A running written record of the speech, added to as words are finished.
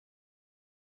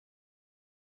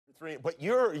But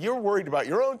you're worried about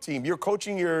your own team. You're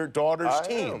coaching your daughter's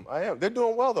team. I am. They're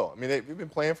doing well though. I mean, they've been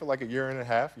playing for like a year and a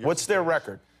half. What's their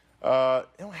record? They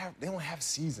don't have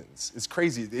seasons. It's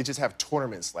crazy. They just have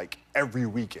tournaments like every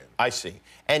weekend. I see.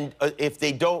 And if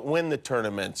they don't win the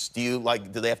tournaments, do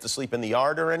they have to sleep in the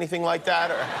yard or anything like that?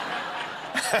 Or?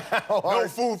 No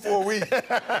food for a week.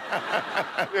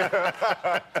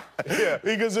 Yeah.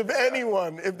 Because if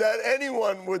anyone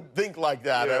would think like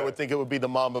that, I would think it would be the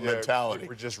Mamba mentality.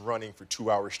 We're just running for 2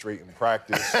 hours straight in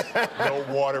practice. No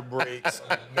water breaks,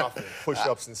 nothing.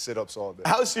 Push-ups and sit-ups all day.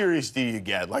 How serious do you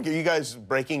get? Like, are you guys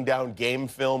breaking down game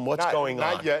film? What's going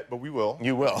on? Not yet, but we will.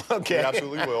 You will. Okay. We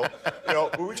absolutely will. You know,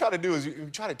 what we try to do is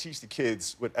we try to teach the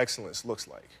kids what excellence looks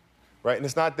like, right? And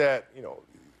it's not that, you know,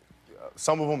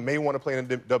 some of them may want to play in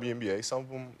the WNBA, some of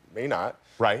them may not.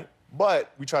 Right.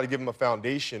 But we try to give them a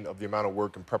foundation of the amount of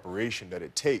work and preparation that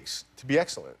it takes to be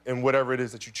excellent in whatever it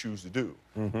is that you choose to do,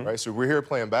 right? So we're here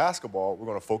playing basketball. We're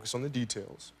going to focus on the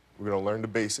details. We're going to learn the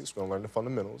basics. We're going to learn the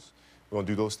fundamentals. We're going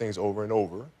to do those things over and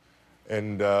over.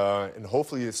 And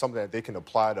hopefully it's something that they can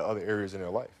apply to other areas in their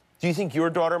life. Do you think your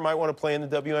daughter might want to play in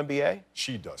the WNBA?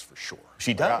 She does for sure.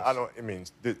 She does? I mean,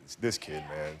 this kid,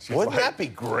 man. Wouldn't that be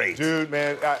great? Dude,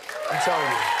 man, I'm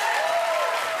telling you.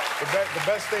 The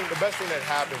best thing that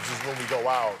happens is when we go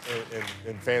out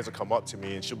and fans will come up to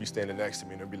me and she'll be standing next to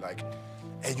me and they'll be like,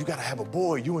 hey, you gotta have a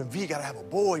boy. UNV gotta have a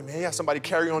boy, man. You have somebody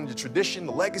carry on the tradition,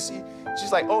 the legacy.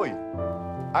 She's like, oh,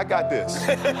 I got this.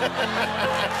 You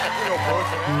know,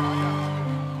 boyfriend.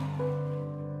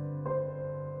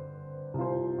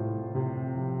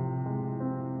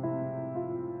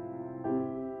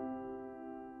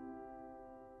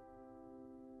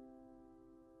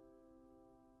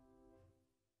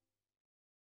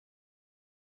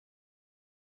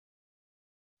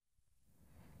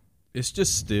 It's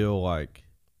just still like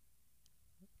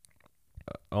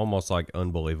almost like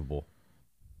unbelievable.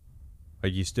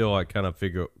 Like you still like kind of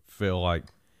feel like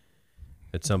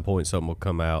at some point something will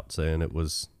come out saying it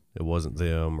wasn't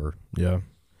them or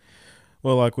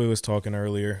Well, like we was talking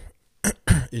earlier,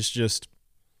 it's just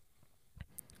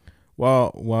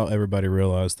while everybody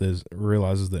realizes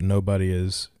that nobody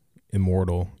is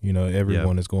immortal, you know,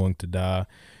 everyone is going to die.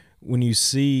 When you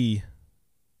see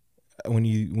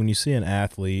an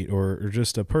athlete or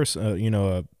just a person, you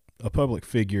know, a public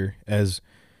figure as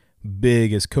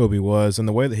big as Kobe was, and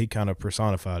the way that he kind of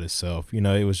personified himself, you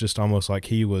know, it was just almost like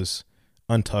he was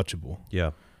untouchable.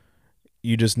 Yeah.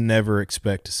 You just never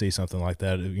expect to see something like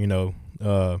that, you know,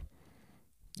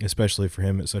 especially for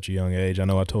him at such a young age. I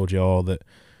know I told you all that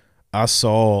I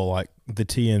saw like the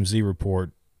TMZ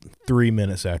report 3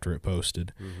 minutes after it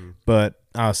posted, but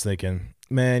I was thinking,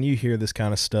 man, you hear this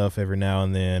kind of stuff every now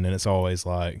and then, and it's always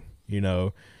like, you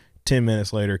know, 10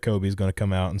 minutes later, Kobe's going to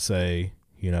come out and say,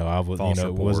 you know,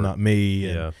 it was not me.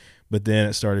 And, but then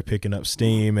it started picking up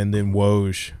steam, and then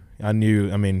Woj, when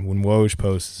Woj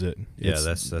posts it,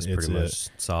 that's pretty much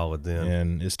solid then.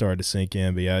 And it started to sink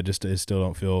in, but it still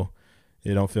don't feel,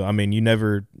 I mean, you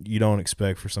don't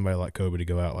expect for somebody like Kobe to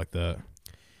go out like that.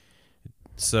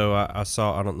 So I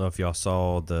don't know if y'all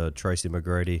saw the Tracy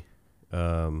McGrady,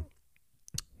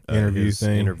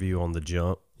 interview on The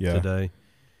Jump today.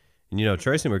 And, you know,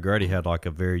 Tracy McGrady had like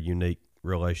a very unique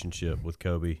relationship with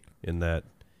Kobe in that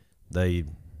they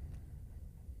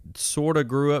sort of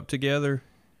grew up together.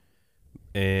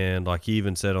 And like he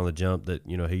even said on The Jump that,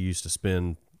 you know, he used to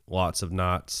spend lots of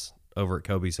nights over at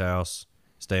Kobe's house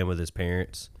staying with his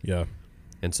parents. Yeah.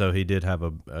 And so he did have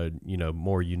a you know,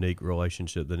 more unique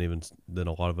relationship than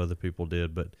a lot of other people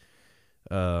did. But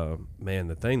man,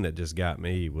 the thing that just got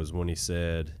me was when he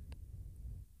said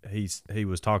he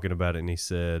was talking about it, and he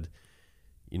said,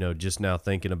 you know, just now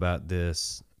thinking about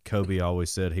this, Kobe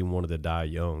always said he wanted to die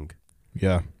young.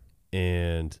 Yeah.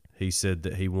 And he said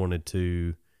that he wanted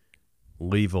to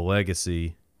leave a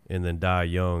legacy and then die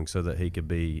young so that he could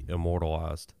be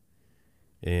immortalized.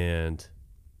 And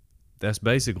that's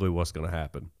basically what's going to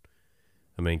happen.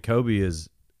 I mean, Kobe is,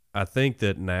 I think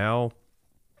that now,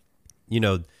 you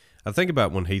know, I think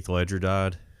about when Heath Ledger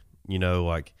died, you know,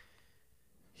 like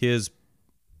his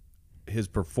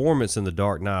performance in The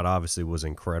Dark Knight obviously was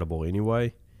incredible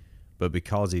anyway, but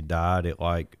because he died, it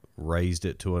like raised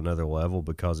it to another level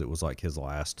because it was like his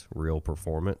last real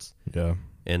performance. Yeah.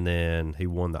 And then he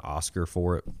won the Oscar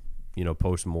for it, you know,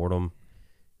 post-mortem.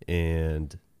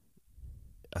 And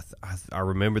I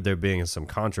remember there being some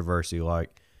controversy,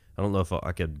 like, I don't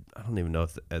even know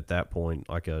if at that point,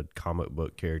 like a comic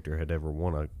book character had ever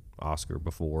won an Oscar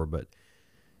before, but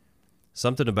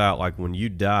something about like when you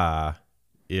die,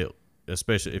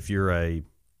 especially if you're a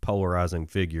polarizing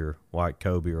figure like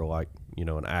Kobe or like, you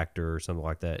know, an actor or something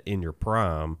like that in your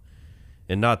prime,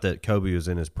 And not that Kobe was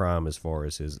in his prime as far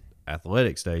as his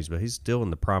athletic stage, but he's still in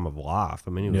the prime of life. I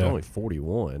mean, he was only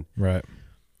 41. Right.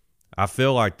 I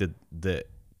feel like that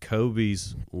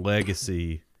Kobe's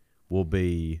legacy will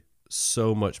be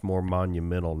so much more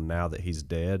monumental now that he's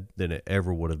dead than it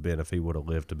ever would have been if he would have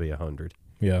lived to be 100.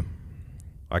 Yeah.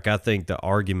 Like, I think the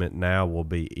argument now will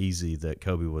be easy that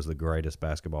Kobe was the greatest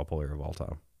basketball player of all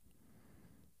time.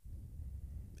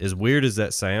 As weird as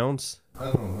that sounds, I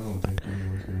don't think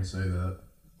anyone's going to say that.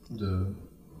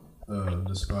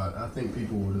 Despite, I think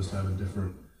people will just have a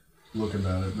different look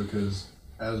about it because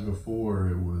as before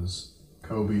it was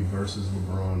Kobe versus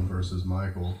LeBron versus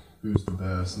Michael, who's the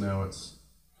best. Now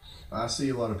I see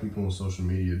a lot of people on social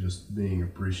media just being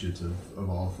appreciative of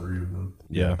all three of them.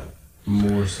 Yeah.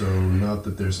 More so, not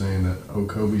that they're saying that, oh,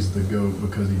 Kobe's the GOAT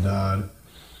because he died.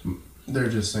 They're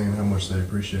just saying how much they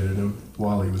appreciated him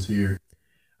while he was here.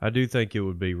 I do think it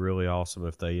would be really awesome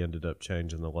if they ended up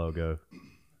changing the logo.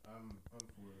 I'm for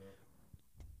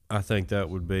that. I think that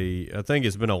would be. I think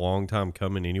it's been a long time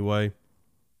coming anyway.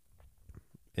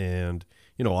 And,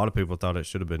 you know, a lot of people thought it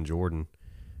should have been Jordan.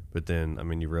 But then, I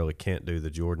mean, you really can't do the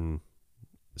Jordan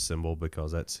symbol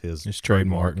because that's his It's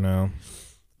trademark now.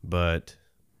 But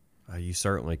you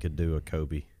certainly could do a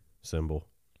Kobe symbol.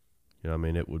 You know, I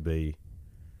mean, that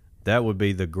would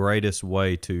be the greatest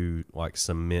way to, like,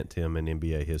 cement him in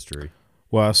NBA history.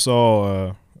 Well, I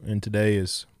saw, and today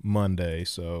is Monday,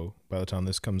 so by the time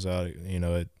this comes out, you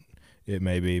know, it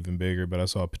may be even bigger, but I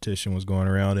saw a petition was going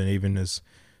around, and even as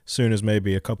soon as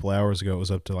maybe a couple hours ago, it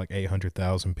was up to like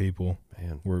 800,000 people.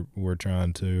 Man, were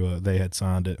trying to, they had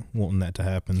signed it, wanting that to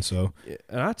happen, so.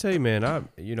 And I tell you, man,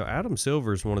 Adam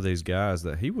Silver is one of these guys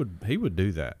that he would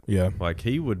do that. Yeah. Like,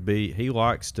 he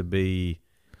likes to be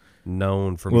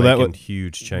known for Well, making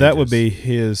huge changes. That would be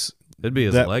his. It'd be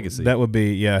his legacy. That would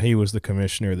be, yeah, he was the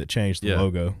commissioner that changed the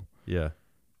logo. Yeah.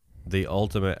 The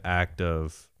ultimate act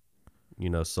of, you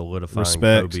know, solidifying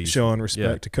respect, showing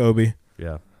respect to Kobe.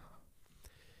 Yeah.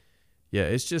 Yeah,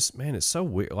 it's just, man, it's so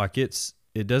weird. Like,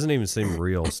 it doesn't even seem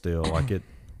real still. Like, it.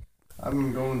 I've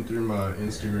been going through my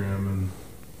Instagram, and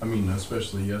I mean,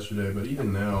 especially yesterday, but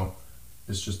even now,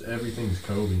 it's just everything's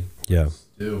Kobe. Yeah.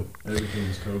 Still,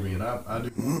 everything's Kobe. And I do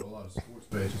follow a lot of sports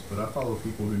pages, but I follow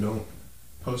people who don't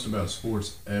post about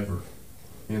sports ever.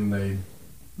 And they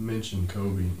mention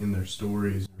Kobe in their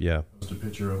stories. Yeah. Post a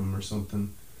picture of him or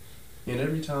something. And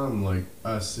every time, like,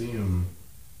 I see him,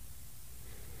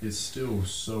 it's still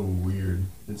so weird.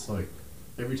 It's like,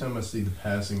 every time I see the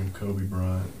passing of Kobe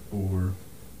Bryant or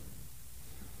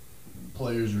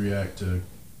players react to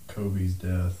Kobe's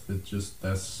death,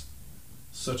 that's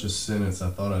such a sentence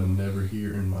I thought I'd never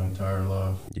hear in my entire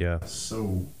life. Yeah. It's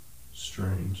so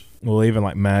strange. Well, even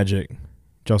like Magic.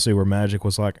 Did y'all see where Magic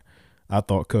was like, I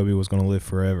thought Kobe was going to live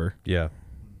forever. Yeah.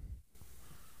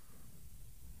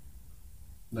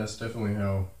 That's definitely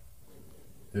how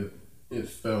it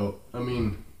felt. I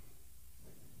mean,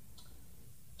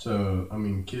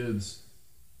 kids,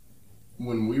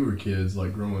 when we were kids,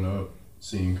 like growing up,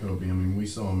 seeing Kobe, I mean, we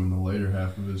saw him in the later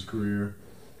half of his career.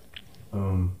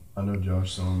 I know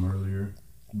Josh saw him earlier,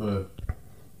 but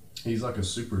he's like a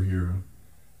superhero.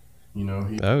 You know,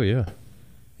 Oh, yeah.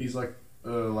 he's like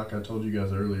I told you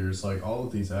guys earlier, it's like all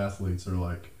of these athletes are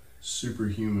like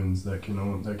superhumans that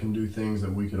can do things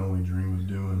that we could only dream of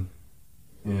doing.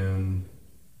 And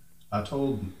I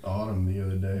told Autumn the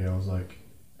other day, I was like,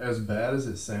 as bad as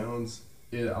it sounds,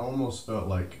 it almost felt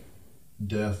like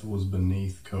death was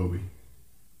beneath Kobe.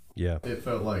 Yeah. It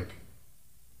felt like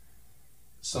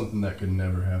something that could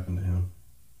never happen to him.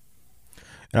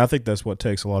 And I think that's what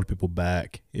takes a lot of people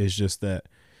back, is just that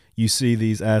you see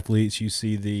these athletes, you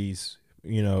see these,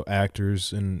 you know,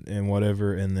 actors and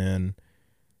whatever, and then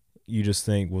you just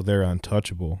think, well, they're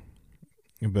untouchable.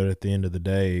 But at the end of the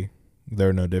day,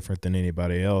 they're no different than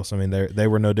anybody else. I mean, they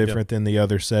were no different than the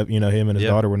other seven. You know, him and his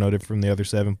daughter were no different from the other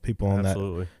 7 people on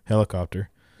that helicopter.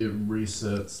 It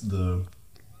resets the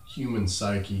human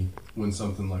psyche when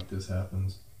something like this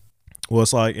happens. Well,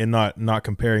 it's like, and not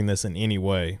comparing this in any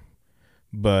way,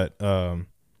 but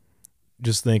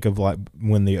just think of like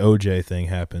when the OJ thing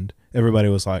happened. Everybody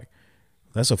was like,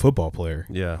 that's a football player.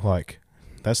 Yeah. Like,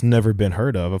 that's never been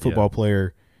heard of. A football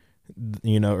player,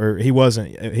 you know, or he was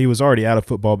already out of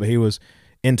football, but he was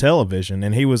in television,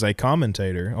 and he was a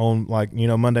commentator on, like, you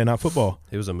know, Monday Night Football.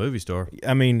 He was a movie star.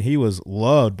 I mean, he was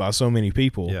loved by so many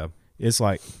people. Yeah. It's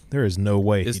like, there is no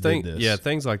way he did this. Yeah,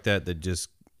 things like that they just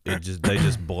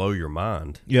blow your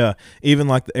mind. Yeah, even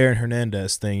like the Aaron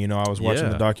Hernandez thing. You know, I was watching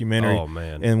the documentary. Oh,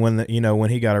 man. And when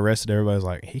he got arrested, everybody was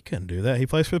like, he couldn't do that. He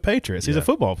plays for the Patriots. He's a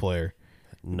football player.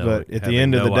 no, but at the having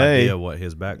end of no the day, idea what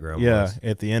his background yeah, was.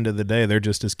 at the end of the day, they're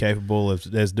just as capable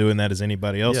as doing that as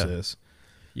anybody else is.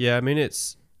 Yeah, I mean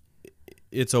it's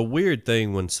a weird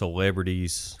thing when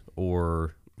celebrities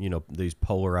or these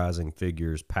polarizing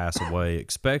figures pass away,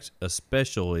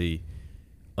 especially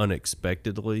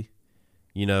unexpectedly.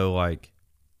 Like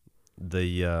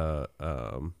the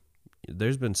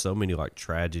there's been so many like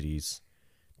tragedies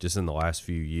just in the last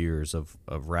few years of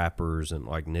rappers and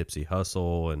like Nipsey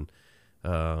Hussle and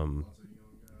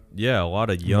a lot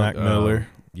of young Mac Miller.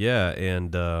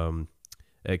 and XXX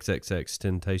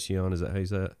Tentacion, is that how you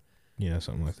say it? Yeah,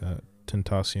 something like that.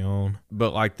 Tentacion.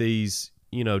 But like these,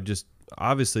 just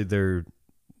obviously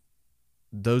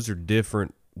those are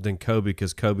different than Kobe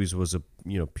because Kobe's was a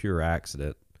pure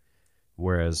accident,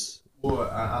 whereas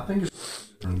I think it's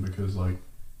different because like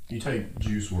you take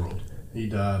Juice WRLD, he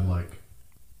died like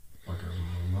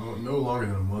no longer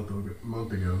than a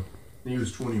month ago. He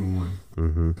was 21.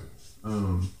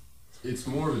 mm-hmm. It's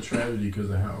more of a tragedy because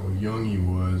of how young he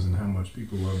was and how much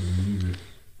people love the music.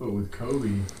 But with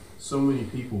Kobe, so many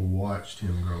people watched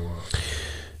him grow up.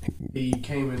 He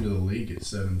came into the league at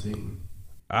 17.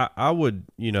 I would,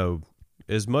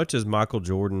 as much as Michael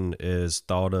Jordan is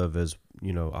thought of as,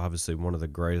 obviously one of the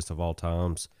greatest of all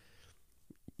times,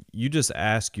 you just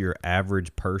ask your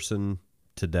average person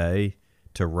today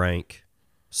to rank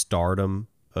stardom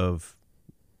of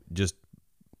just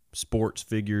sports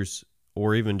figures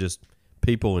or even just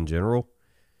people in general.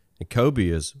 And Kobe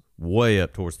is way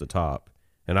up towards the top.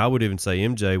 And I would even say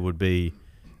MJ would be,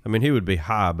 he would be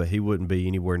high, but he wouldn't be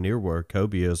anywhere near where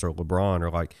Kobe is or LeBron or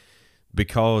like,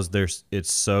 because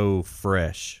it's so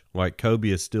fresh. Like Kobe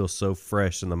is still so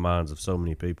fresh in the minds of so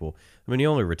many people. He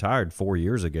only retired 4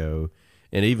 years ago,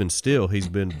 and even still, he's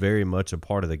been very much a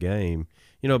part of the game.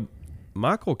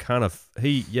 Michael kind of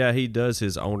he does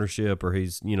his ownership or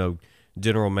he's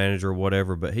general manager or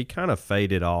whatever, but he kind of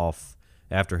faded off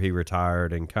after he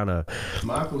retired and kind of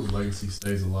Michael's legacy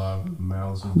stays alive in the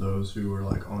mouths of those who are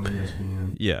like on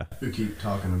ESPN. Who keep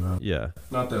talking about it.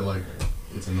 Not that like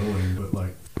it's annoying, but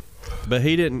like. But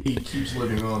he keeps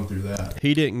living on through that.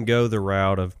 He didn't go the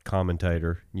route of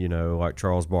commentator, like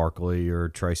Charles Barkley or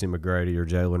Tracy McGrady or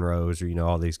Jalen Rose or,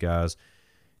 all these guys.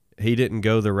 He didn't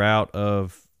go the route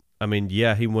of,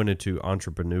 he went into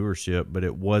entrepreneurship, but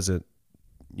it wasn't,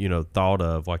 thought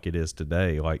of like it is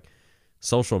today. Like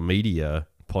social media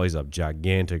plays a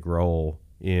gigantic role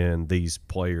in these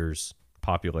players'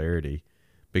 popularity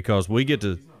because we get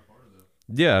to,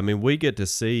 we get to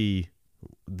see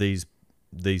these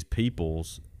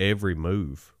people's every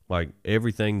move, like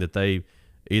everything that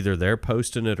they're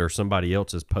posting it or somebody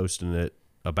else is posting it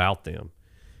about them.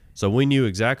 So we knew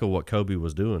exactly what Kobe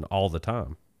was doing all the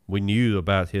time. We knew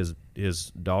about his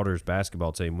daughter's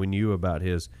basketball team. We knew about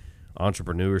his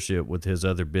entrepreneurship with his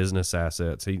other business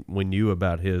assets. We knew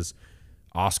about his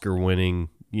Oscar-winning,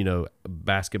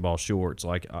 basketball shorts.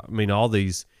 Like, all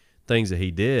these things that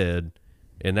he did,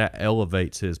 and that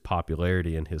elevates his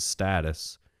popularity and his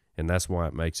status. And that's why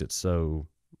it makes it so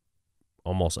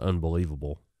almost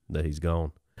unbelievable that he's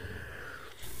gone.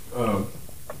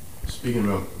 Speaking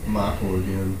about Michael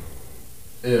again,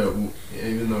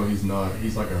 even though he's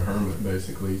like a hermit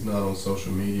basically. He's not on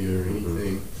social media or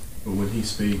anything. Mm-hmm. But when he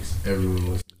speaks, everyone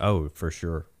listens. Oh, for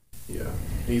sure. Yeah,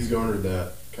 he's garnered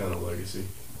that kind of legacy.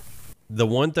 The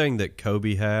one thing that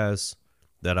Kobe has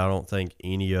that I don't think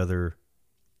any other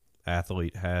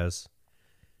athlete has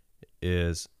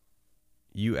is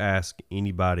you ask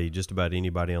anybody, just about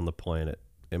anybody on the planet,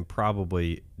 and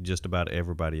probably just about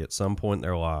everybody at some point in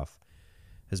their life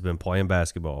has been playing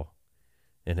basketball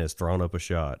and has thrown up a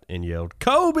shot and yelled,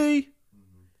 Kobe!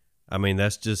 Mm-hmm.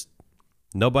 That's just,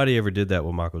 nobody ever did that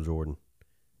with Michael Jordan.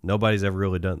 Nobody's ever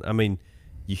really done.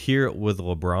 You hear it with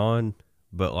LeBron,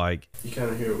 but like... You kind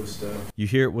of hear it with Steph. You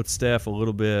hear it with Steph a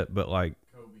little bit, but like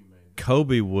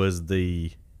Kobe was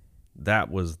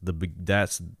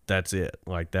that's it.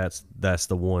 Like that's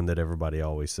the one that everybody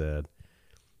always said.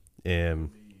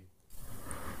 And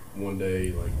one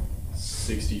day, like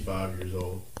 65 years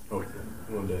old. Hopefully,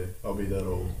 one day I'll be that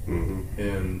old,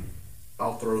 and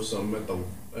I'll throw something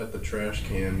at the trash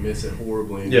can, miss it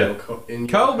horribly, and yell, Kobe.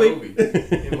 And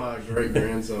my great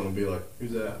grandson will be like,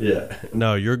 "Who's that?" Yeah.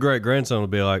 No, your great grandson will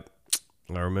be like,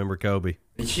 "I remember Kobe."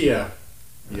 Yeah.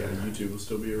 YouTube will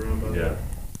still be around by then.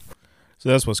 So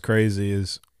that's what's crazy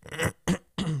is,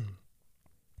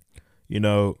 you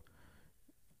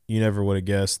never would have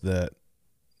guessed that,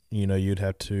 you'd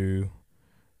have to,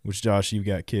 which Josh, you've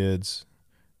got kids,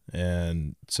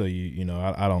 and so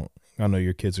I know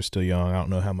your kids are still young. I don't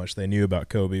know how much they knew about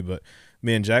Kobe, but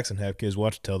me and Jackson have kids. We'll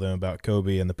have to tell them about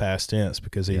Kobe in the past tense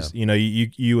because he's,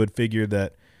 you would figure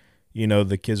that you know,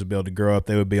 the kids would be able to grow up.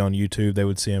 They would be on YouTube. They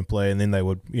would see him play, and then they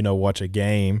would, you know, watch a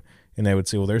game, and they would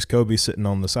see, well, there's Kobe sitting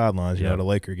on the sidelines, you know, at a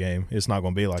Laker game. It's not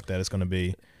going to be like that. It's going to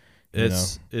be,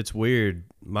 it's weird.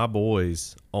 My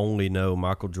boys only know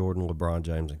Michael Jordan, LeBron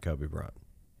James, and Kobe Bryant.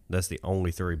 That's the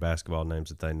only 3 basketball names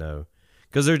that they know,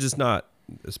 because they're just not.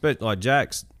 Especially like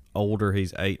Jack's older.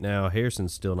 He's 8 now.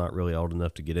 Harrison's still not really old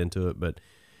enough to get into it, but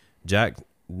Jack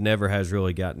never has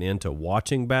really gotten into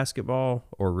watching basketball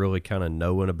or really kind of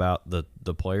knowing about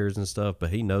the players and stuff, but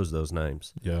he knows those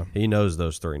names. Yeah. He knows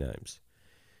those 3 names.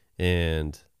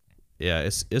 And yeah,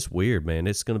 it's weird, man.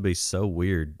 It's going to be so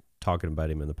weird talking about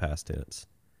him in the past tense.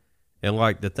 And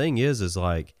like the thing is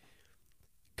like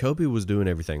Kobe was doing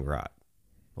everything right.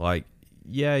 Like,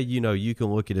 yeah, you know, you can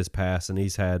look at his past and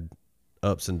he's had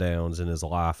ups and downs in his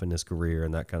life and his career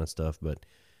and that kind of stuff. But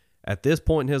at this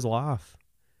point in his life,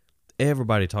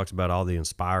 everybody talks about all the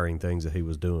inspiring things that he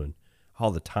was doing,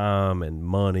 all the time and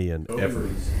money and effort.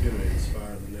 Kobe was going to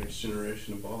inspire the next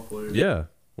generation of ball players. Yeah.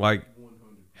 Like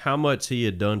how much he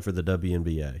had done for the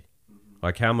WNBA,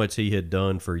 like how much he had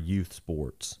done for youth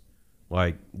sports,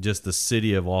 like just the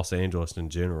city of Los Angeles in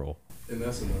general. And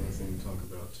that's another thing to talk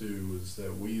about too, was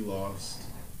that we lost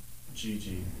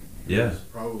Gigi. Yeah. Was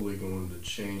probably going to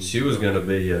change. She was going to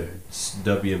be a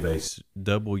WNBA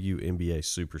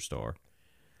superstar.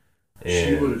 She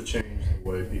And would have changed the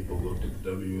way people looked at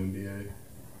the WNBA.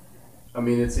 I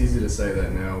mean, it's easy to say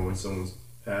that now when someone's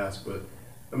passed, but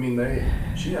I mean,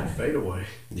 she had fadeaway.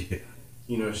 yeah,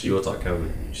 You know, she looks like Kobe.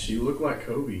 She looked like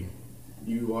Kobe.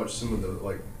 You watch some of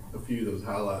a few of those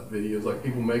highlight videos, like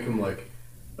people make them like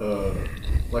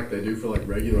they do for like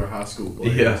regular high school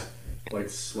players. Yeah. Like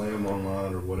Slam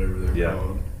Online or whatever they're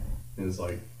called. And it's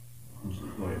like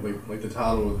the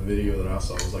title of the video that I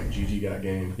saw was like Gigi Got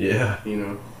Game. Yeah. You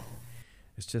know?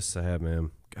 It's just sad,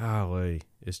 man. Golly.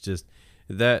 It's just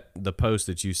the post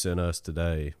that you sent us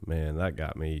today, man, that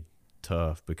got me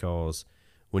tough, because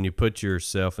when you put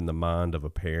yourself in the mind of a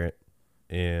parent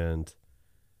and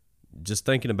just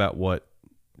thinking about what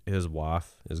his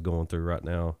wife is going through right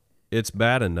now, it's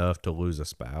bad enough to lose a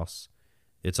spouse.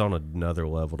 It's on another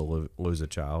level to lose a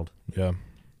child. Yeah.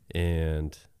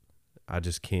 And I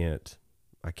just can't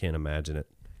imagine it.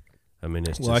 I mean,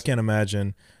 it's I can't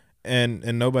imagine. And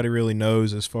nobody really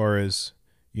knows, as far as,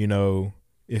 you know,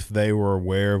 if they were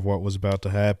aware of what was about to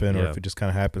happen or if it just kind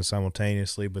of happened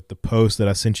simultaneously. But the post that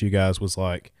I sent you guys was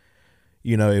like,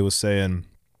 you know, it was saying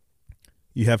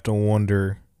you have to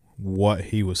wonder what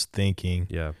he was thinking,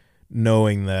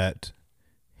 knowing that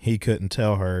he couldn't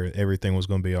tell her everything was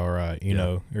going to be all right, you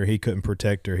know, or he couldn't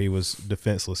protect her. He was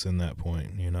defenseless in that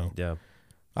point, you know. Yeah.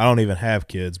 I don't even have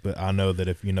kids, but I know that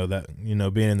if, you know, that, you know,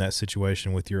 being in that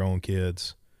situation with your own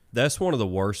kids. That's one of the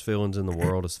worst feelings in the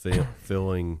world, is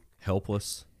feeling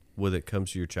helpless when it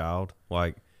comes to your child.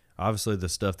 Like, obviously the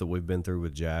stuff that we've been through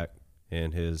with Jack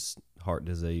and his heart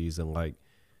disease, and like,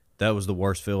 that was the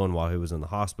worst feeling while he was in the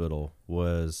hospital,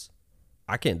 was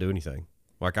I can't do anything.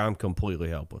 Like, I'm completely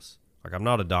helpless. Like, I'm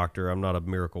not a doctor. I'm not a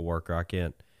miracle worker. I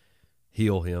can't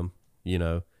heal him, you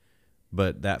know.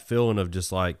 But that feeling of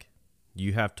just like,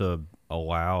 you have to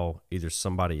allow either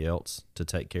somebody else to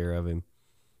take care of him,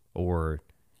 or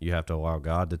you have to allow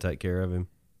God to take care of him.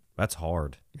 That's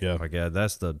hard. Yeah. Like,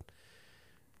 that's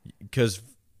because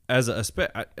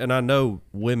and I know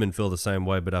women feel the same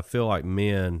way, but I feel like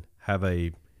men have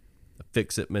a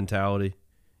fix-it mentality,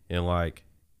 and like,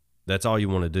 that's all you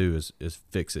want to do is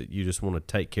fix it. You just want to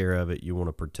take care of it. You want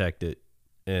to protect it.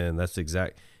 And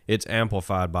it's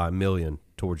amplified by a million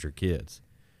towards your kids.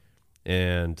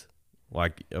 And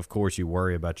like, of course you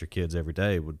worry about your kids every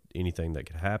day with anything that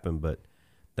could happen, but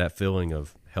that feeling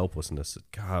of helplessness,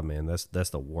 God, man, that's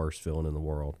the worst feeling in the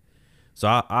world.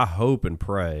 So I hope and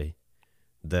pray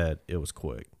that it was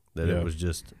quick, that it was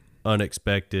just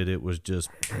unexpected. It was just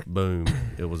boom,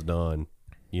 it was done.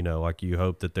 You know, like, you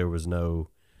hope that there was no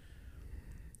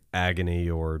agony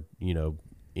or, you know,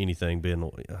 anything being,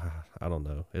 I don't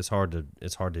know. It's hard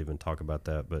to even talk about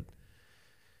that, but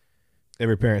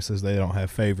every parent says they don't have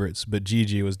favorites, but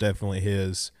Gigi was definitely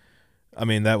his. I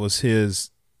mean, that was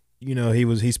his, you know,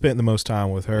 he spent the most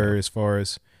time with her, as far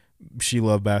as she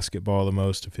loved basketball the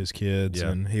most of his kids,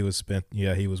 and he was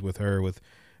with her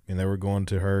they were going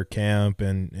to her camp,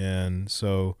 and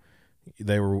so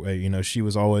they were, you know, she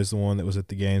was always the one that was at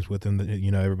the games with him. You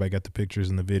know, everybody got the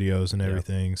pictures and the videos and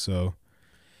everything. So,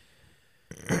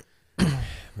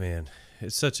 man,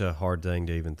 it's such a hard thing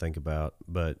to even think about.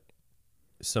 But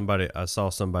I saw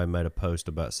somebody made a post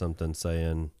about something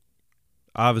saying,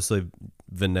 obviously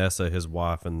Vanessa, his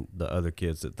wife, and the other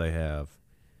kids that they have,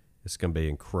 it's going to be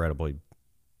incredibly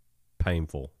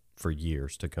painful for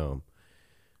years to come.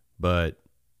 But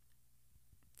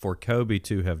for Kobe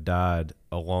to have died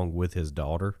along with his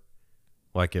daughter,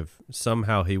 like if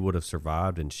somehow he would have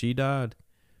survived and she died,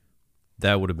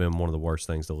 that would have been one of the worst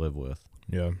things to live with.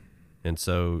 Yeah. And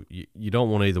so you don't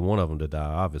want either one of them to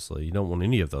die, obviously. You don't want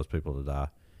any of those people to die.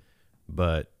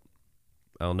 But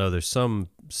I don't know, there's some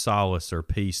solace or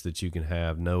peace that you can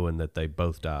have knowing that they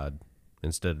both died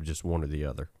instead of just one or the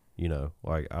other. You know,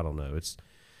 like, I don't know. It's,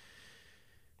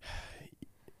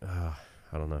 I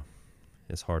don't know.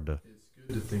 It's hard to. It's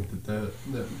good to think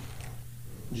that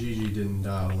Gigi didn't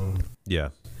die alone. Yeah.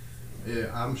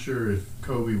 Yeah, I'm sure if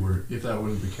that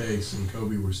wasn't the case and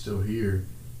Kobe were still here,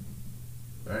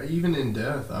 even in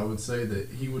death, I would say that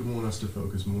he would want us to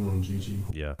focus more on Gigi.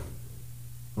 Yeah.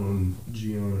 On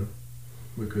Gianna,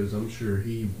 because I'm sure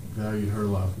he valued her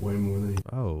life way more than he.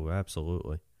 Oh,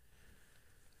 absolutely.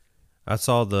 I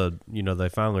saw they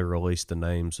finally released the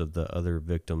names of the other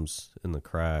victims in the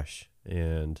crash,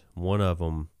 and one of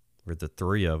them, or the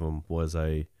three of them, was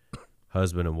a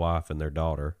husband and wife and their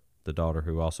daughter, the daughter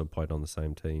who also played on the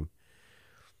same team.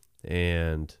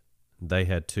 And they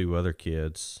had two other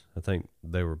kids. I think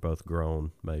they were both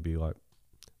grown, maybe,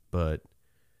 but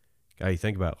you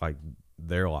think about, like,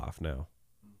 their life now.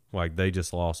 Like, they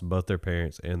just lost both their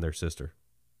parents and their sister.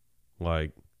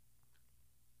 Like,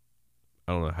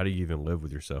 I don't know, how do you even live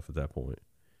with yourself at that point?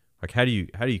 Like, how do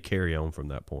you carry on from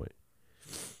that point?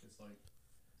 It's like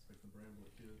the Bramble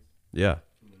kids. Yeah.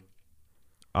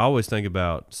 I always think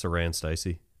about Saran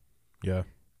Stacy. Yeah.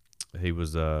 He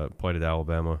was played at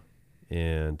Alabama,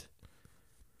 and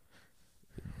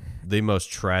the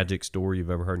most tragic story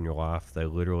you've ever heard in your life. They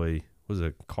literally, was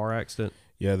it a car accident?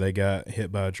 Yeah, they got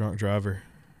hit by a drunk driver.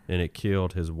 And it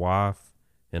killed his wife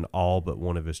and all but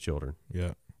one of his children.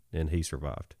 Yeah. And he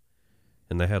survived.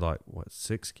 And they had, like,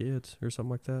 6 kids or something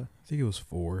like that? I think it was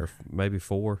 4. Or maybe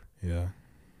 4. Yeah.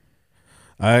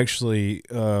 I actually,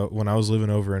 when I was living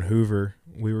over in Hoover,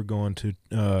 we were going to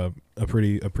a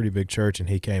pretty big church, and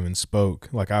he came and spoke.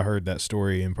 Like, I heard that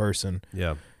story in person.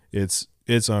 Yeah. It's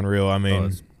unreal. I mean,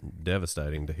 it's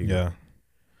devastating to hear. Yeah.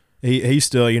 He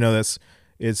still, it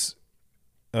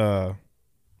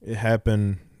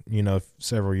happened,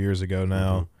 several years ago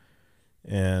now,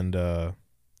 and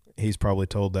he's probably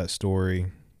told that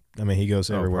story. I mean, he goes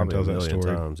everywhere and tells that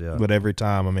story. Times, yeah. But every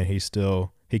time, I mean,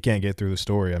 he can't get through the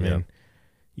story. I mean,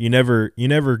 you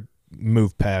never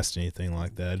move past anything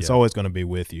like that. It's always going to be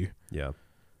with you. Yeah.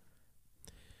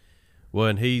 Well,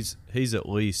 and he's at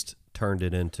least turned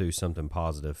it into something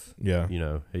positive. Yeah.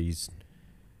 He's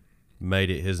made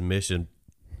it his mission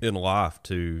in life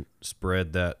to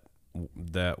spread that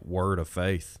word of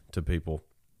faith to people,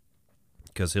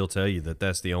 because he'll tell you that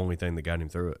that's the only thing that got him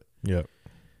through it. Yeah.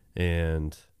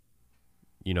 And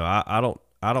I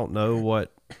don't know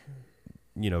what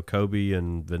Kobe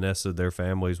and Vanessa, their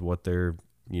families, what their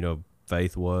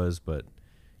faith was, but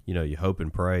you hope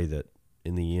and pray that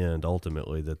in the end,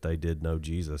 ultimately, that they did know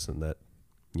Jesus, and that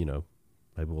maybe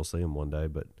we'll see him one day.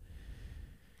 But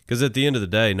because at the end of the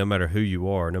day, no matter who you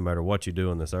are, no matter what you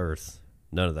do on this earth,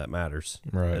 none of that matters.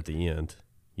 Right. At the end,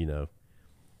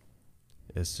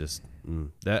 it's just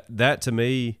that to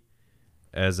me,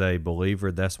 as a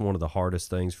believer, that's one of the hardest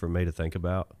things for me to think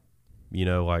about.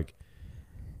 Like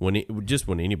when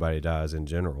anybody dies in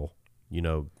general,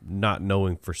 not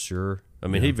knowing for sure. I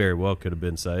mean, he very well could have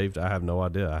been saved. I have no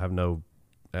idea. I have no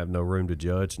room to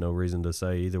judge, no reason to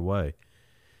say either way.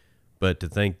 But to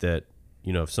think that,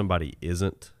 if somebody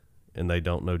isn't and they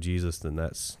don't know Jesus, then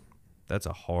that's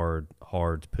a hard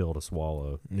pill to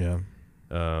swallow. Yeah.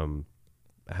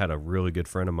 I had a really good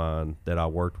friend of mine that I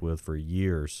worked with for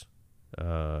years.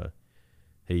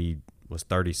 He was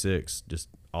 36, just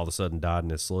all of a sudden died in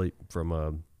his sleep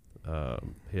from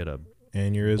he had a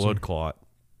aneurysm, blood clot,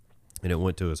 and it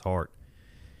went to his heart.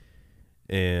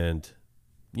 And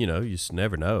you just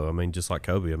never know. I mean, just like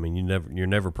Kobe, I mean, you're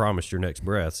never promised your next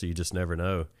breath, so you just never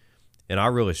know. And I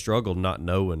really struggled not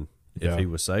knowing if he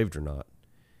was saved or not,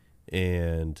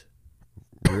 and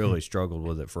really struggled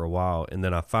with it for a while. And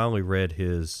then I finally read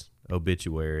his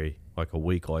obituary like a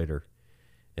week later,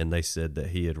 and they said that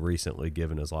he had recently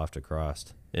given his life to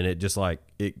Christ. And it just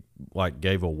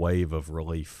gave a wave of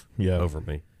relief over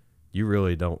me. You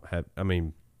really don't have, I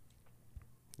mean,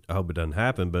 I hope it doesn't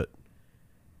happen, but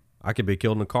I could be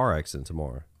killed in a car accident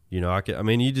tomorrow. You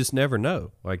just never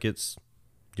know. Like,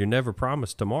 you're never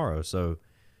promised tomorrow. So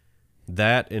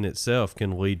that in itself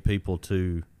can lead people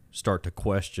to start to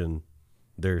question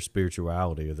their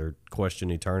spirituality, or their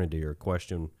question eternity, or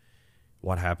question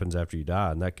what happens after you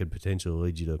die. And that could potentially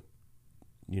lead you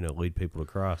to, lead people to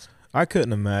Christ. I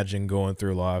couldn't imagine going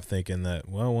through life thinking that,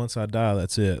 well, once I die,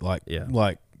 that's it. Like, Yeah.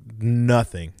 like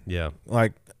nothing. Yeah.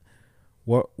 Like,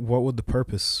 what would the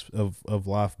purpose of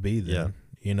life be then? Yeah.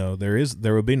 You know, there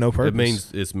would be no purpose. It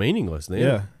means it's meaningless then.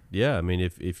 Yeah. Yeah, I mean,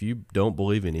 if you don't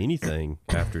believe in anything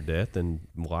after death, then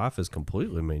life is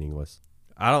completely meaningless.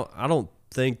 I don't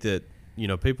think that, you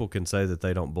know, people can say that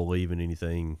they don't believe in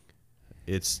anything.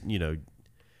 It's, you know,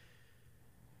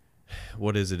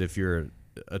 what is it if you're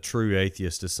a true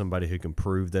atheist is somebody who can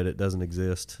prove that it doesn't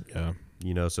exist? Yeah.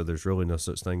 You know, so there's really no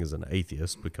such thing as an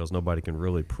atheist because nobody can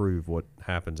really prove what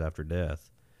happens after death.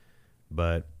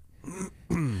 But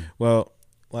Well,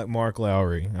 like Mark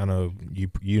Lowry, I know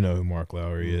you know who Mark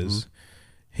Lowry is.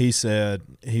 He said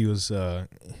he's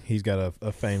got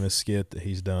a famous skit that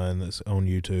he's done that's on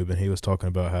YouTube, and he was talking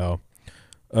about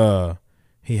how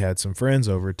he had some friends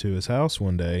over to his house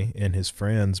one day, and his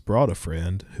friends brought a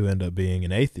friend who ended up being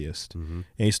an atheist. And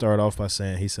he started off by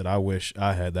saying, he said, I wish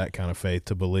I had that kind of faith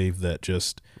to believe that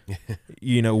just,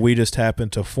 you know, we just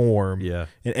happened to form yeah,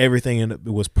 and everything in it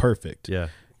was perfect. yeah,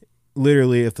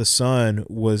 Literally, if the sun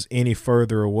was any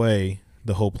further away,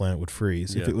 the whole planet would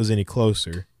freeze. If Yeah. it was any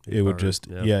closer, it would burn, just,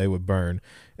 yeah. it would burn.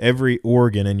 Every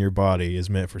organ in your body is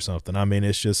meant for something. I mean,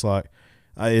 it's just like,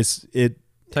 it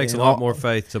takes a and lot all- more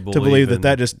faith to believe in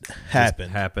that just happened.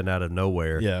 Just happened out of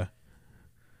nowhere. Yeah.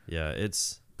 Yeah,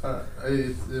 it's I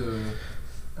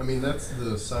mean, that's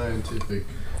the scientific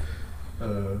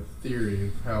theory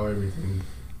of how everything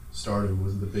started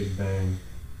was the Big Bang.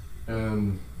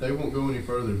 And they won't go any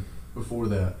further before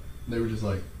that. They were just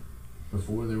like,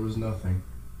 before there was nothing.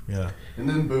 Yeah. And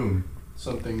then boom,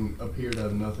 something appeared out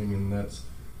of nothing, and that's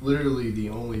literally the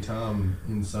only time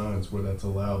in science where that's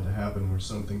allowed to happen, where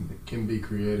something that can be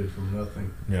created from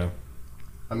nothing. Yeah.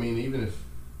 I mean, even if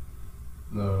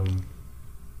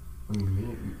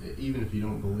even if you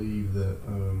don't believe that,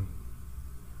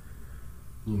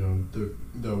 you know,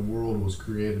 the world was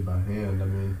created by hand, I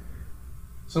mean,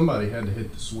 somebody had to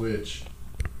hit the switch,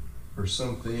 or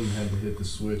something had to hit the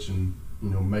switch and, you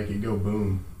know, make it go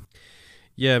boom.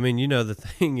 yeah. I mean, you know, the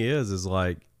thing is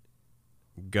like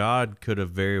God could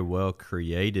have very well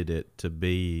created it to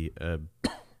be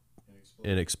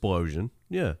an explosion.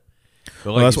 Yeah.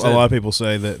 But Well, that's you what a said- lot of people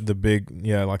say, that the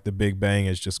Big Bang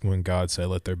is just when God said,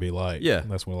 let there be light. Yeah.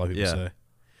 That's what a lot of people Yeah. say.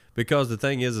 Because the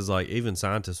thing is like even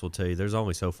scientists will tell you there's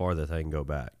only so far that they can go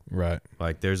back. Right.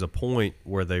 Like there's a point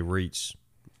where they reach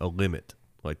a limit.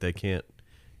 Like they can't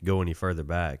go any further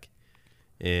back.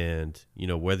 And, you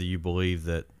know, whether you believe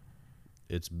that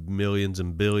it's millions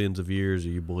and billions of years or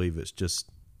you believe it's just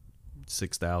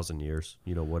 6,000 years,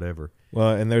 you know, whatever.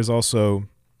 Well, and there's also,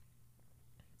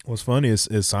 what's funny is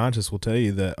scientists will tell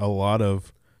you that a lot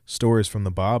of stories from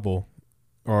the Bible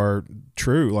are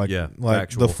true. Like, Yeah, like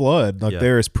factual. the flood. Like Yeah.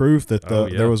 there is proof that Oh,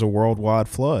 yeah. there was a worldwide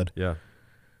flood. Yeah.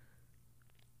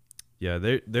 Yeah,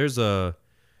 there's a,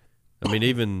 I mean,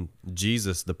 even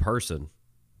Jesus, the person,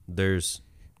 there's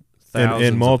thousands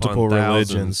In multiple upon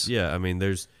thousands. religions. Yeah, I mean,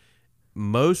 there's,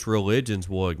 most religions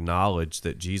will acknowledge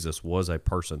that Jesus was a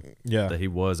person, Yeah. that he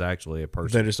was actually a They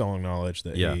person. just don't acknowledge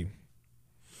that Yeah. he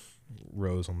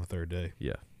rose on the third day.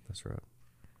 Yeah, that's right.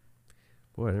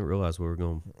 Boy, I didn't realize we were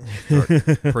going to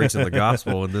start preaching the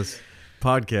gospel in this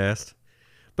podcast.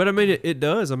 But I mean, it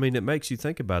does. I mean, it makes you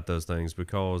think about those things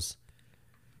because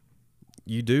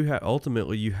you do have,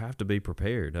 ultimately you have to be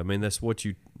prepared. I mean, that's what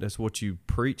you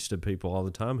preach to people all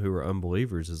the time who are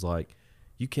unbelievers is like,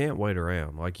 you can't wait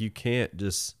around. Like you can't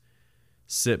just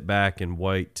sit back and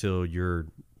wait till your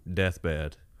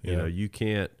deathbed. You Yeah. know, you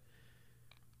can't.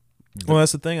 Well,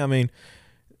 that's the thing. I mean,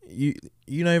 you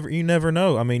never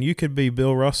know. I mean, you could be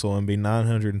Bill Russell and be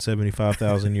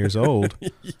 975,000 years old.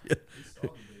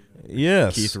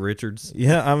 Yes. Keith Richards.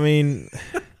 Yeah, I mean,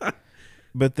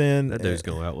 but then That dude's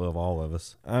going to outlive all of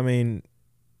us. I mean,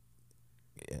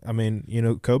 you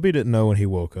know, Kobe didn't know when he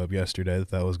woke up yesterday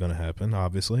that was going to happen.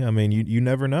 Obviously, I mean, you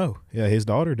never know. Yeah, his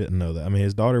daughter didn't know that. I mean,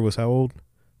 his daughter was how old?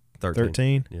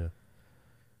 13. Yeah.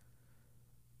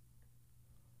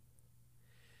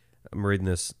 I'm reading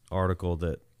this article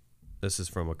that this is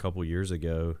from a couple years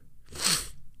ago,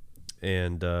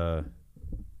 and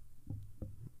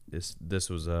this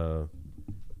was a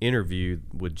interview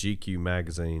with GQ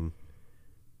magazine,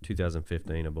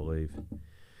 2015, I believe,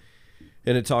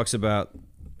 and it talks about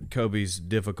Kobe's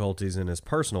difficulties in his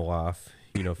personal life.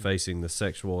 You know, facing the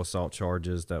sexual assault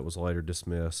charges that was later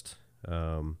dismissed.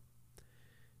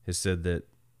 Has said that,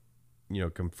 you know,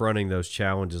 confronting those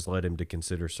challenges led him to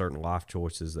consider certain life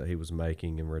choices that he was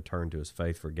making and return to his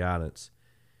faith for guidance.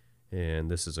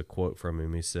 And this is a quote from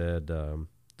him. He said,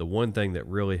 the one thing that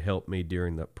really helped me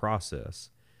during the process,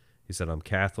 he said, I'm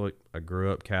Catholic. I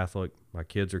grew up Catholic. My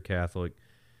kids are Catholic.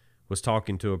 Was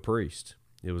talking to a priest.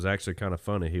 It was actually kind of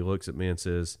funny. He looks at me and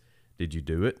says, did you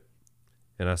do it?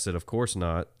 And I said, of course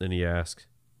not. And he asked,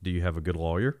 do you have a good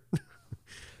lawyer?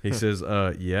 He says,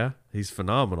 yeah, he's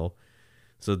phenomenal.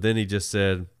 So then he just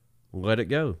said, let it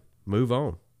go. Move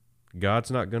on. God's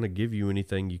not going to give you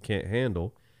anything you can't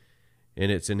handle,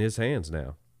 and it's in his hands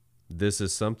now. This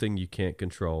is something you can't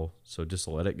control, so just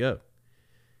let it go.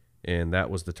 And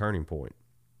that was the turning point.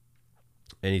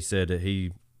 And he said that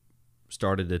he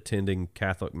started attending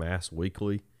Catholic Mass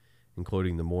weekly,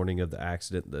 including the morning of the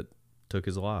accident that took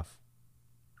his life.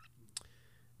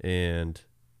 And,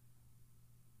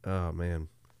 oh, man.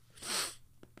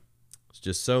 It's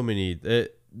just so many.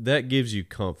 That gives you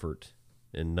comfort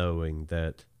in knowing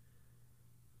that,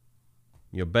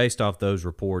 based off those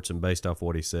reports and based off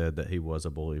what he said, that he was a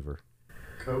believer.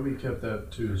 Kobe kept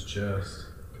that to his chest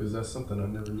because that's something I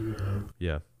never knew about.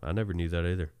 Yeah, I never knew that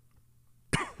either.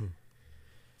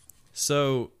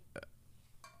 So,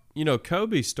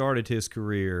 Kobe started his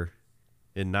career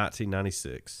in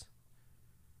 1996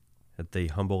 at the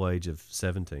humble age of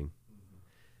 17.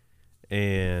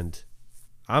 And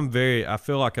I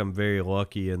feel like I'm very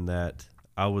lucky in that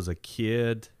I was a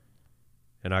kid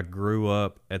and I grew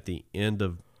up at the end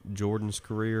of Jordan's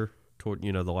career, toward,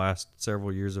 the last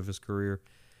several years of his career.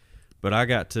 But I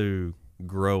got to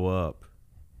grow up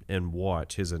and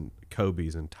watch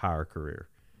Kobe's entire career,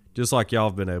 just like y'all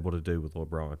have been able to do with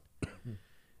LeBron.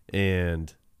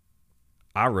 And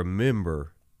I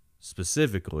remember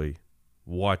specifically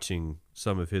watching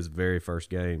some of his very first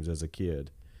games as a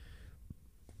kid,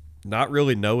 not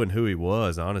really knowing who he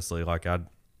was, honestly. Like, of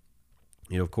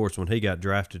course, when he got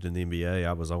drafted in the NBA,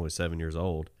 I was only 7 years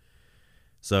old.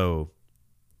 So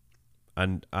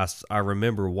I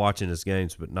remember watching his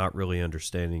games, but not really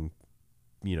understanding,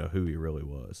 who he really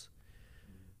was.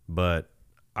 But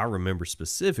I remember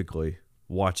specifically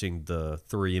watching the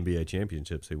 3 NBA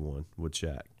championships he won with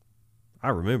Shaq. I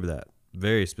remember that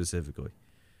very specifically.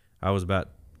 I was about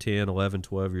 10, 11,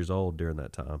 12 years old during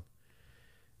that time.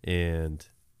 And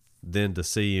then to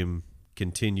see him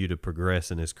continue to progress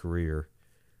in his career,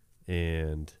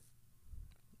 and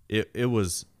it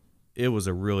was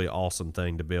a really awesome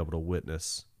thing to be able to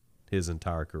witness his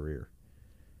entire career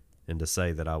and to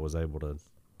say that I was able to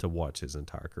watch his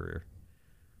entire career.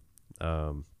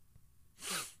 Man,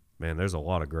 there's a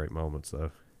lot of great moments,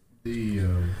 though.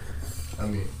 I'm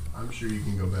sure you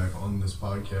can go back on this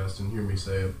podcast and hear me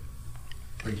say it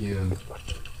again,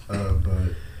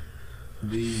 but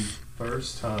the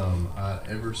first time I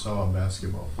ever saw a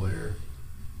basketball player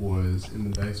was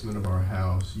in the basement of our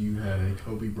house. You had a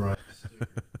Kobe Bryant sticker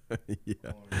Yeah.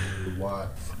 on your white,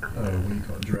 what do you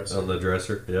call it, dresser? On the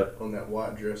dresser, yep. On that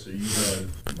white dresser, you had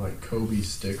like Kobe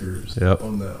stickers Yep.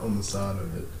 on the side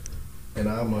of it, and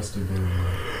I must have been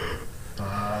like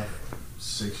 5,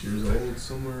 6 years old,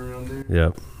 somewhere around there.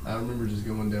 Yep. I remember just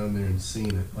going down there and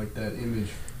seeing it. Like, that image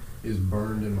is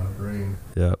burned in my brain.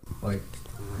 Yep. Like,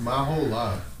 my whole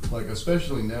life, like,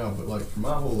 especially now, but like for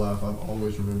my whole life, I've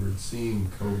always remembered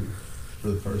seeing Kobe for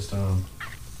the first time.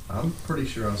 I'm pretty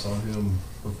sure I saw him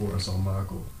before I saw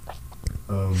Michael.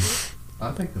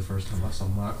 I think the first time I saw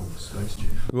Michael was Space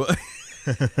Jam.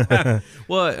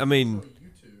 Well, I mean,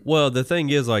 well, the thing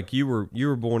is, like, you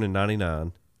were born in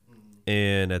 '99,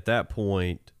 and at that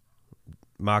point,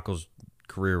 Michael's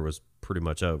career was pretty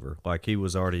much over. Like, he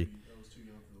was already.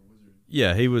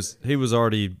 Yeah, he was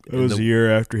already. It was a year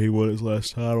after he won his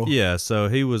last title. Yeah, so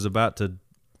he was about to,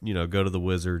 go to the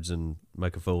Wizards and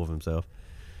make a fool of himself.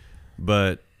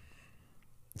 But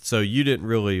so you didn't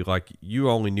really, you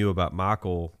only knew about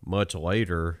Michael much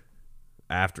later,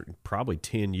 after probably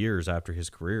 10 years after his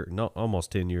career, no,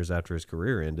 almost 10 years after his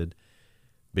career ended,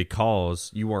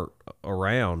 because you weren't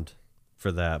around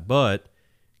for that. But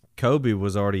Kobe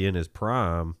was already in his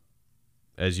prime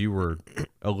as you were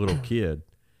a little kid.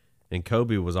 And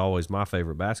Kobe was always my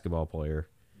favorite basketball player.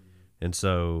 And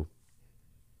so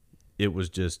it was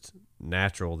just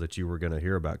natural that you were going to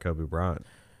hear about Kobe Bryant.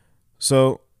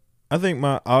 So I think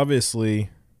obviously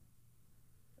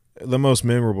the most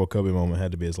memorable Kobe moment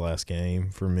had to be his last game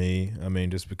for me. I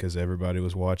mean, just because everybody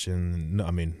was watching.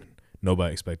 I mean,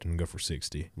 nobody expected him to go for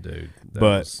 60. Dude.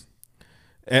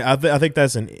 I think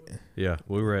that's Yeah,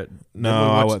 we were at. No,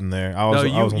 I wasn't there. I was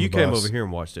on the you came bus. over here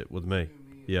and watched it with me.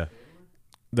 Yeah.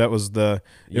 That was it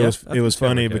was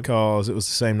funny because it was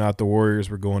the same night the Warriors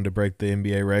were going to break the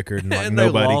NBA record, and And they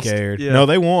nobody lost. cared. Yeah. No,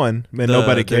 they won, and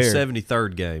nobody Their cared.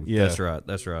 73rd game. Yeah. That's right.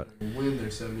 Win their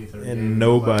 73rd game. And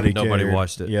nobody cared. Nobody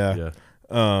watched it. Yeah.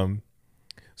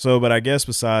 So, but I guess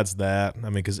besides that, I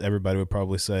mean, because everybody would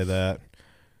probably say that.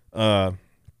 I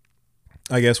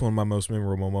guess one of my most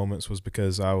memorable moments was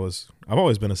because I've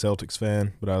always been a Celtics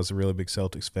fan, but I was a really big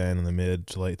Celtics fan in the mid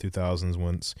to late 2000s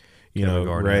once, Kevin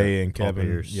Garnett, Ray and Paul Kevin,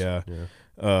 Pierce. yeah.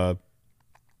 So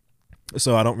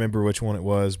I don't remember which one it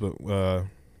was, but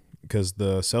because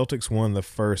the Celtics won the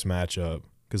first matchup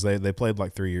because they played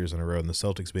like 3 years in a row, and the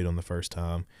Celtics beat them the first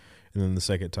time. And then the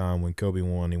second time when Kobe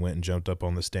won, he went and jumped up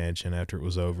on the stanchion after it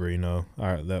was over.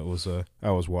 That was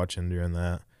I was watching during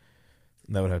that.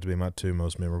 That would have to be my two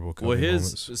most memorable Kobe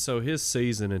moments. So his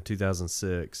season in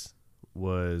 2006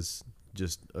 was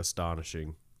just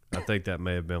astonishing. I think that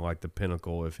may have been like the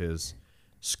pinnacle of his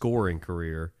scoring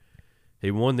career.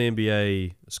 He won the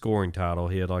NBA scoring title.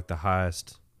 He had like the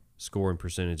highest scoring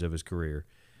percentage of his career.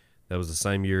 That was the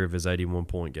same year of his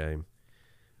 81-point game.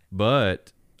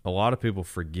 But a lot of people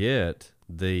forget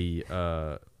the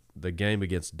game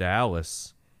against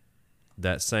Dallas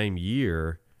that same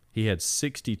year. He had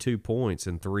 62 points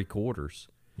in 3 quarters.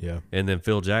 Yeah. And then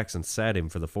Phil Jackson sat him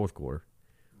for the fourth quarter.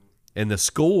 And the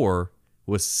score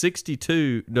was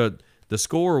 62. No, the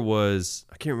score was,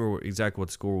 I can't remember exactly what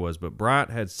the score was, but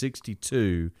Bryant had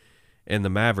 62 and the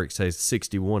Mavericks had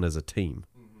 61 as a team.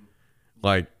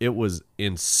 Like, it was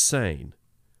insane.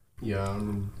 Yeah, I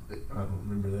don't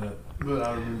remember that. But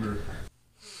I remember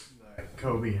that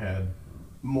Kobe had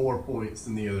more points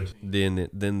than the other team.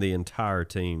 Than the entire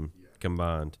team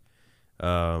combined.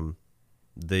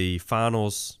 The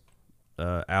finals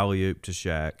alley-oop to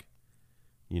Shaq,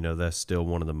 that's still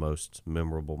one of the most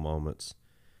memorable moments.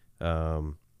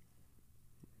 When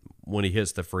he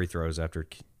hits the free throws after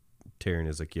tearing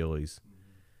his Achilles,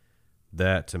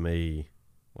 that to me,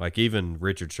 like even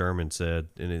Richard Sherman said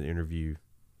in an interview,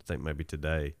 I think maybe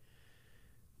today,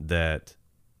 that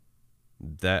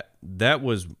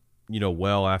was,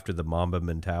 well after the Mamba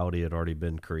mentality had already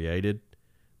been created,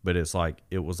 but it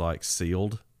was like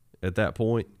sealed at that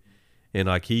point. And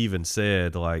like he even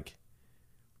said, like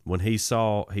when he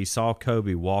saw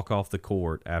Kobe walk off the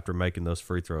court after making those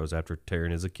free throws after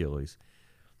tearing his Achilles,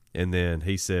 and then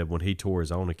he said when he tore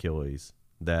his own Achilles,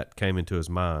 that came into his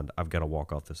mind, I've got to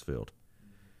walk off this field.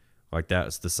 Like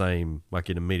that's the same, like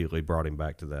it immediately brought him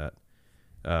back to that.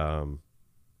 One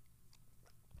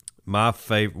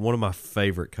of my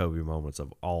favorite Kobe moments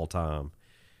of all time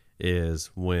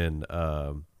is when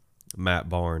Matt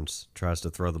Barnes tries to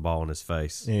throw the ball in his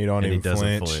face and he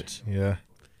doesn't flinch. Yeah.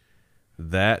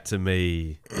 That to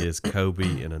me is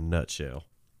Kobe in a nutshell.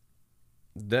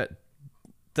 I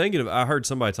heard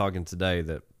somebody talking today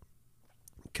that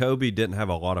Kobe didn't have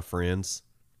a lot of friends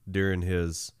during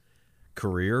his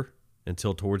career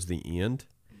until towards the end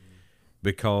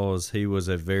because he was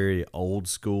a very old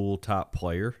school type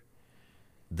player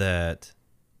that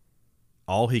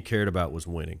all he cared about was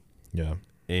winning. Yeah.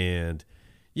 And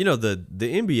the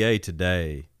NBA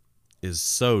today is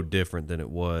so different than it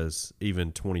was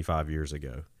even 25 years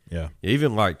ago. Yeah.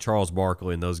 Even like Charles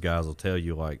Barkley and those guys will tell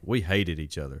you, like, we hated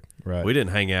each other. Right. We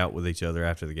didn't hang out with each other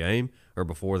after the game or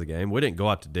before the game. We didn't go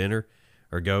out to dinner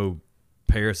or go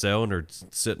parasailing or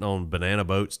sitting on banana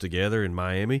boats together in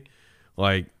Miami.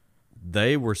 Like,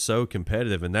 they were so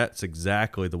competitive, and that's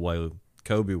exactly the way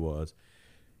Kobe was.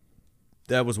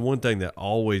 That was one thing that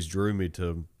always drew me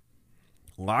to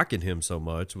liking him so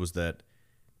much, was that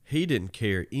he didn't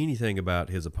care anything about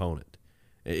his opponent.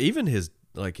 Even his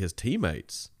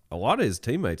teammates. A lot of his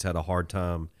teammates had a hard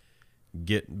time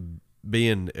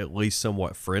being at least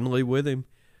somewhat friendly with him,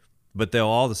 but they'll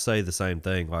all say the same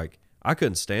thing. Like, I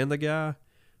couldn't stand the guy,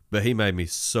 but he made me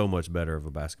so much better of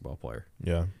a basketball player.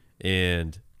 Yeah.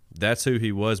 And that's who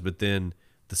he was. But then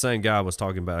the same guy was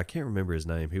talking about, I can't remember his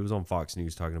name. He was on Fox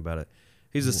News talking about it.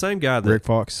 He's the same guy that Rick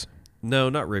Fox? No,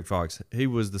 not Rick Fox. He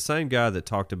was the same guy that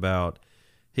talked about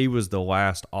he was the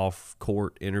last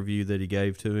off-court interview that he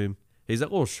gave to him. He's that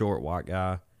little short white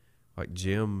guy, like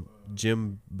Jim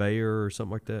Bayer or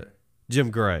something like that.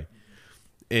 Jim Gray.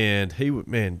 And he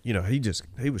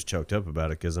was choked up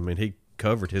about it because, he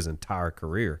covered his entire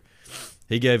career.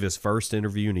 He gave his first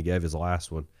interview and he gave his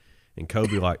last one. And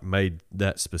Kobe, made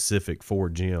that specific for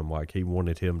Jim. Like, he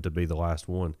wanted him to be the last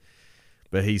one.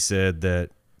 But he said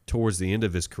that towards the end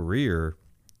of his career,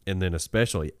 and then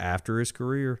especially after his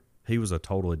career, he was a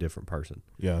totally different person.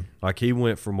 Yeah. Like, he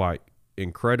went from,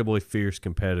 incredibly fierce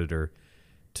competitor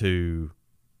to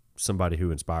somebody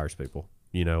who inspires people.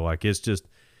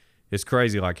 It's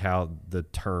crazy, how the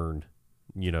turn,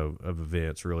 of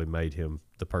events really made him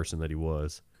the person that he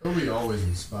was. Kobe always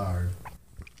inspired.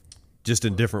 Just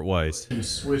in different ways. He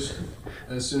switched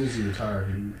as soon as he retired.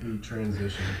 He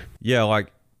transitioned. Yeah,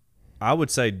 I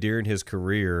would say during his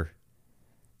career,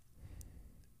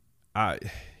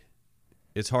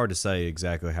 it's hard to say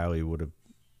exactly how he would have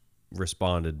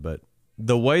responded, but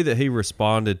the way that he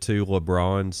responded to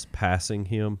LeBron passing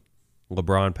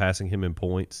him in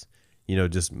points,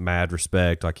 just mad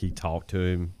respect. Like, he talked to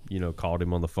him, called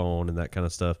him on the phone and that kind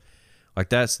of stuff. Like,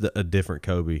 that's a different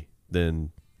Kobe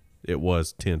than it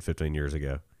was 10, 15 years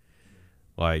ago.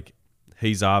 Like,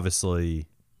 he obviously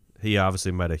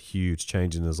made a huge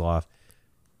change in his life.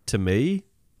 To me,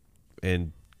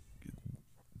 and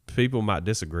people might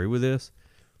disagree with this,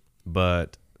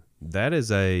 but that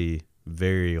is a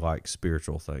very, like,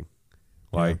 spiritual thing.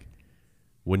 Like,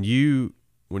 when you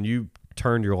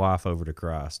turn your life over to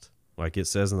Christ, like it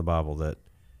says in the Bible that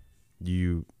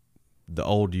the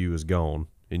old you is gone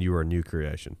and you are a new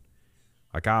creation.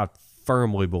 Like, I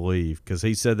firmly believe, because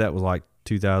he said that was like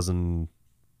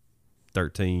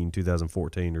 2013,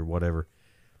 2014 or whatever.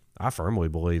 I firmly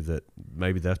believe that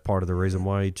maybe that's part of the reason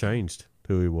why he changed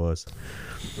who he was.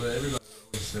 But everybody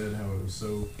always said how it was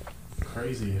so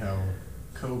crazy how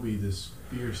Kobe, this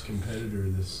fierce competitor,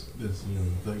 this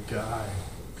the guy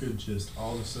could just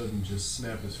all of a sudden just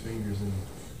snap his fingers and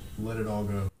let it all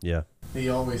go. Yeah. He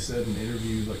always said in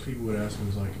interviews, like people would ask him,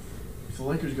 was like, if the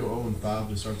Lakers go 0-5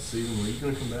 to start the season, are you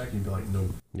going to come back? And he'd be like, no.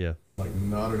 Yeah. Like,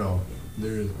 not at all.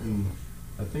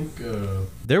 I think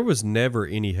there was never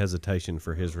any hesitation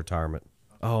for his retirement.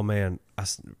 Oh man,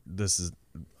 this is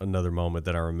another moment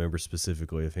that I remember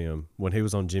specifically of him when he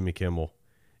was on Jimmy Kimmel,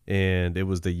 and it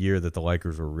was the year that the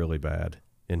Lakers were really bad,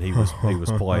 and he was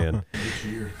playing. Which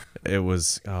year? It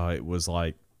was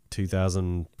like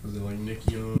 2000. Was it like Nick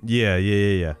Young?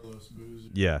 Yeah. Carlos Boozer,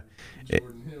 Yeah.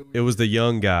 Jordan Hill? It was the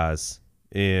young guys,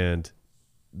 and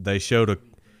they showed a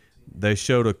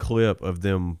clip of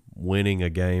them winning a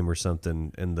game or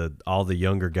something, and all the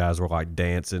younger guys were like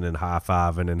dancing and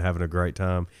high-fiving and having a great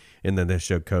time, and then they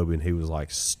showed Kobe and he was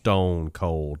like stone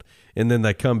cold, and then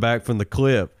they come back from the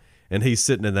clip and he's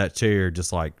sitting in that chair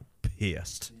just like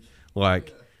pissed,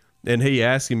 like, and he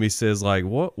asked him, he says like,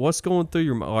 what's going through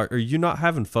your mind? Like, are you not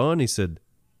having fun? He said,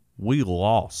 we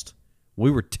lost,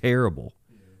 we were terrible,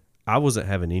 I wasn't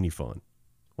having any fun.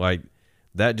 Like,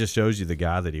 that just shows you the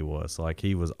guy that he was. Like,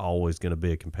 he was always going to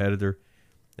be a competitor,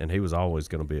 and he was always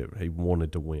going to he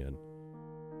wanted to win.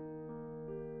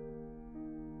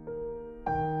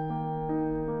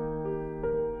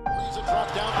 Brings it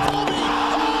drop down. Kobe!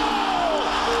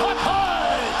 Oh! Up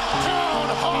high! Down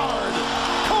hard!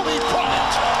 Kobe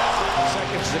Bryant!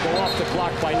 Seconds to go off the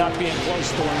clock by not being close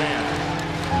to a man.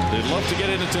 They'd love to get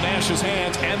it into Nash's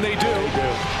hands, and they do.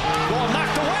 Ball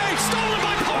knocked away, stolen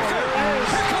by Parker.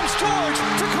 Here comes George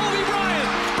to Kobe Bryant.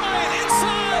 Bryant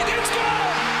inside, it's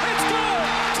good! It's good!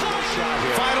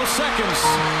 Final seconds.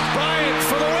 Bryant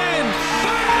for the win.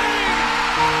 Bang!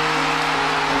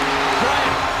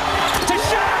 Bryant to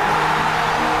shot!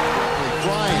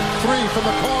 Bryant, three from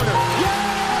the corner.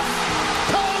 Yes!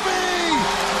 Kobe!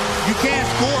 You can't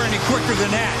score any quicker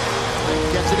than that.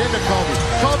 Gets it into Kobe.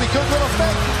 Kobe, good little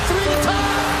fake. Three to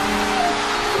tie!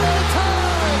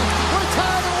 We're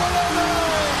tied at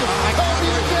 109!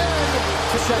 Kobe again!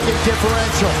 Second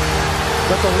differential.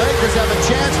 But the Lakers have a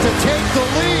chance to take the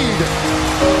lead.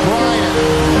 Bryant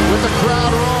with the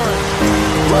crowd roaring.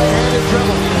 Right-handed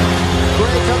dribble.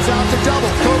 Gray comes out to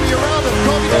double. Kobe around him.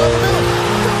 Kobe down the middle.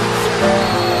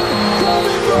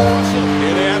 Kobe Bryant!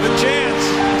 Here they have a chance.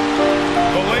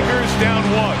 The Lakers down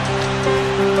one.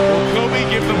 Will Kobe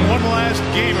give them one last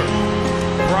gamer?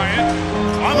 Bryant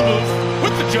on the move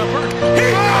with the jumper.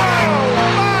 He got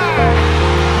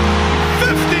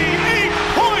 58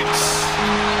 points,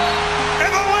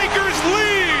 and the Lakers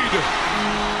lead.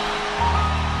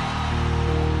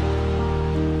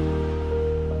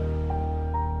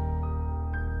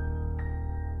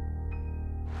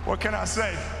 What can I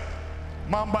say?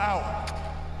 Mamba out.